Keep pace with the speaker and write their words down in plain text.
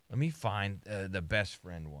Let me find the best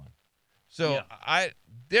friend one. So Yeah.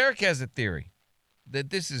 Derek has a theory that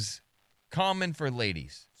this is common for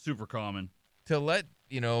ladies Super common. to let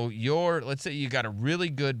let's say you got a really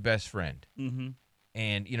good best friend, Mm-hmm.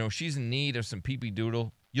 and she's in need of some pee-pee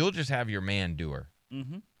doodle. You'll just have your man do her.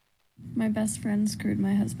 Mm-hmm. My best friend screwed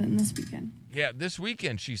my husband this weekend. Yeah, this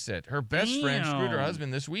weekend, she said her best friend screwed her Damn.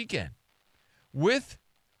 husband this weekend with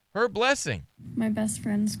her blessing. My best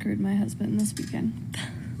friend screwed my husband this weekend.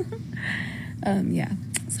 Yeah.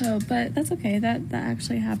 So, but that's okay. That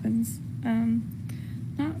actually happens.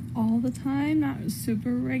 Not all the time, not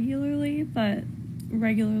super regularly, but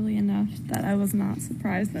regularly enough that I was not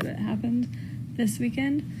surprised that it happened this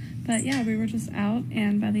weekend. But yeah, we were just out,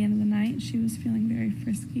 and by the end of the night, she was feeling very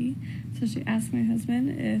frisky. So she asked my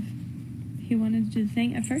husband if he wanted to do the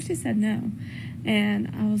thing. At first, he said no,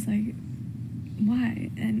 and I was like,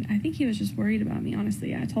 why? And I think he was just worried about me,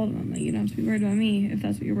 honestly. I told him, I'm like, you don't have to be worried about me if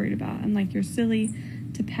that's what you're worried about. I'm like, you're silly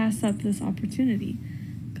to pass up this opportunity.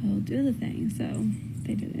 Go do the thing. So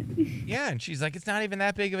they did it. Yeah, and she's like, it's not even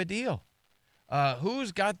that big of a deal.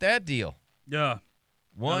 Who's got that deal? Yeah.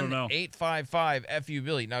 I don't know. 1-855 FU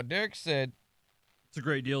Billy. Now, Derek said It's a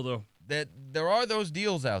great deal, though. that there are those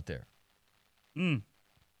deals out there.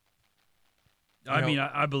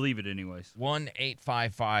 I believe it anyways.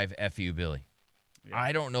 1-855 FU Billy. Yeah.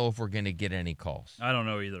 I don't know if we're going to get any calls. I don't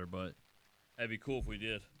know either, but that'd be cool if we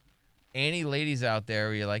did. Any ladies out there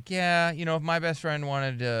where you're like, yeah, if my best friend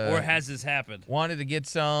wanted to. Or has this happened? Wanted to get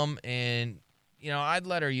some, and, I'd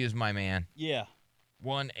let her use my man. Yeah.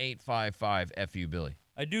 1-855 FU Billy.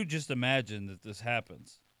 I do just imagine that this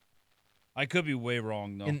happens. I could be way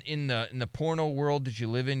wrong, though. In the porno world that you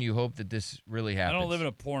live in, you hope that this really happens. I don't live in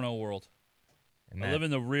a porno world. And I live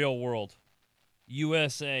in the real world.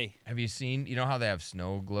 USA. Have you seen, how they have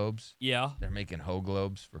snow globes? Yeah. They're making hoe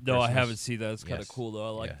globes for No, Christmas. I haven't seen that. It's kind of Yes. cool, though. I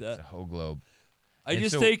like that. It's a hoe globe. I And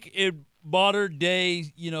just so- think in modern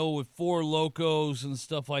day, with Four Locos and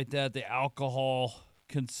stuff like that, the alcohol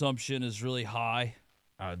consumption is really high.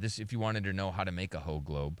 If you wanted to know how to make a hoe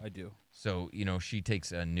globe. I do. So, she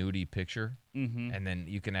takes a nudie picture, and then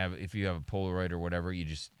you can have, if you have a Polaroid or whatever, you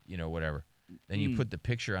just, whatever. Then you put the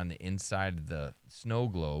picture on the inside of the snow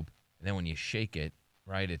globe, and then when you shake it,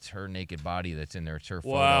 right, it's her naked body that's in there. It's her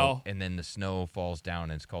Wow. photo, and then the snow falls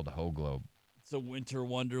down, and it's called a hoe globe. It's a winter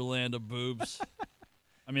wonderland of boobs.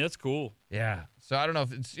 I mean, that's cool. Yeah. So I don't know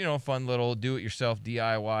if it's, a fun little do-it-yourself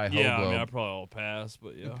DIY hoe Yeah, globe. I mean, I probably will pass,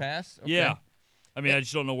 but yeah. You pass? Okay. Yeah. I mean, I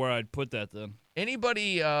just don't know where I'd put that then.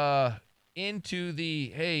 Anybody into the,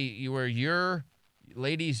 hey, where your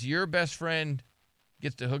best friend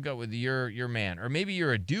gets to hook up with your man, or maybe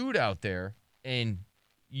you're a dude out there and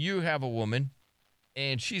you have a woman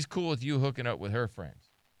and she's cool with you hooking up with her friends.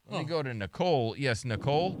 Let me go to Nicole. Yes,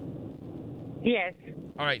 Nicole? Yes.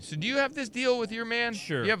 All right, so do you have this deal with your man?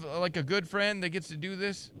 Sure. You have like a good friend that gets to do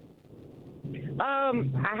this?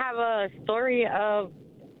 I have a story of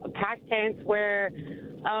a past tense where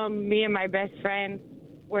me and my best friend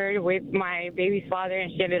were with my baby's father,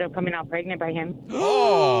 and she ended up coming out pregnant by him.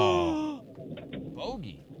 Oh.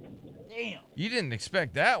 Bogey. Damn. You didn't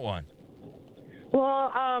expect that one.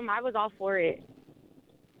 Well, I was all for it.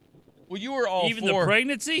 Well, you were all Even for the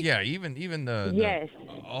pregnancy? Yeah, even the Yes.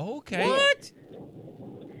 Oh, okay. What?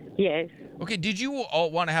 Yes. Okay, did you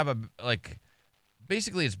all want to have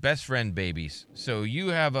basically it's best friend babies. So you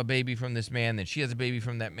have a baby from this man, then she has a baby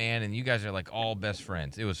from that man, and you guys are like all best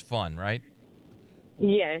friends. It was fun, right?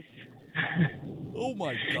 Yes. Oh,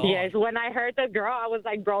 my God. Yes. When I heard the girl, I was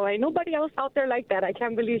like, bro, ain't nobody else out there like that. I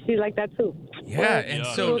can't believe she's like that, too. Yeah, and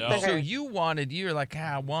Yeah, so no doubt. so you're like,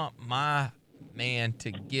 I want my man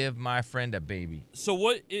to give my friend a baby. So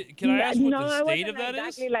what? Can I ask what no, the it state wasn't of that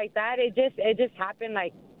exactly is? like that. It just happened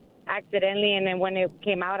like accidentally, and then when it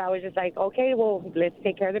came out, I was just like, okay, well, let's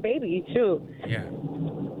take care of the baby too. Yeah.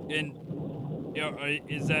 And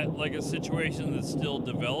is that like a situation that's still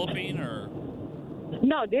developing, or?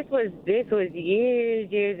 No, this was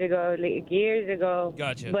years ago, like years ago.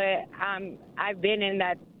 Gotcha. But I've been in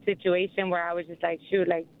that situation where I was just like, shoot,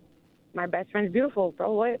 like my best friend's beautiful,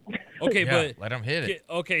 bro. What? Okay, Yeah, but let him hit it.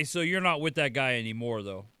 Okay, so you're not with that guy anymore,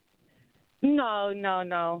 though.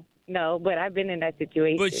 No. But I've been in that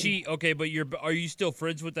situation. But are you still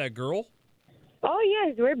friends with that girl? Oh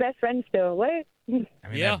yes, we're best friends still. What? I mean,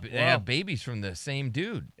 Yeah, they wow. have babies from the same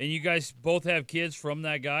dude. And you guys both have kids from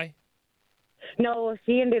that guy? No,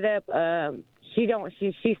 she ended up. She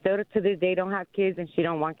still to this day don't have kids, and she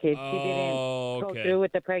don't want kids. She didn't Oh, go okay. through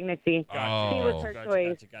with the pregnancy. Gotcha. She was her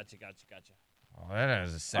choice. Gotcha. Oh, that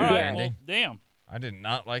is a sad All right, ending. well, damn. I did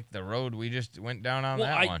not like the road we just went down on Well,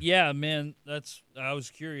 that one. yeah, man, I was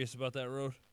curious about that road.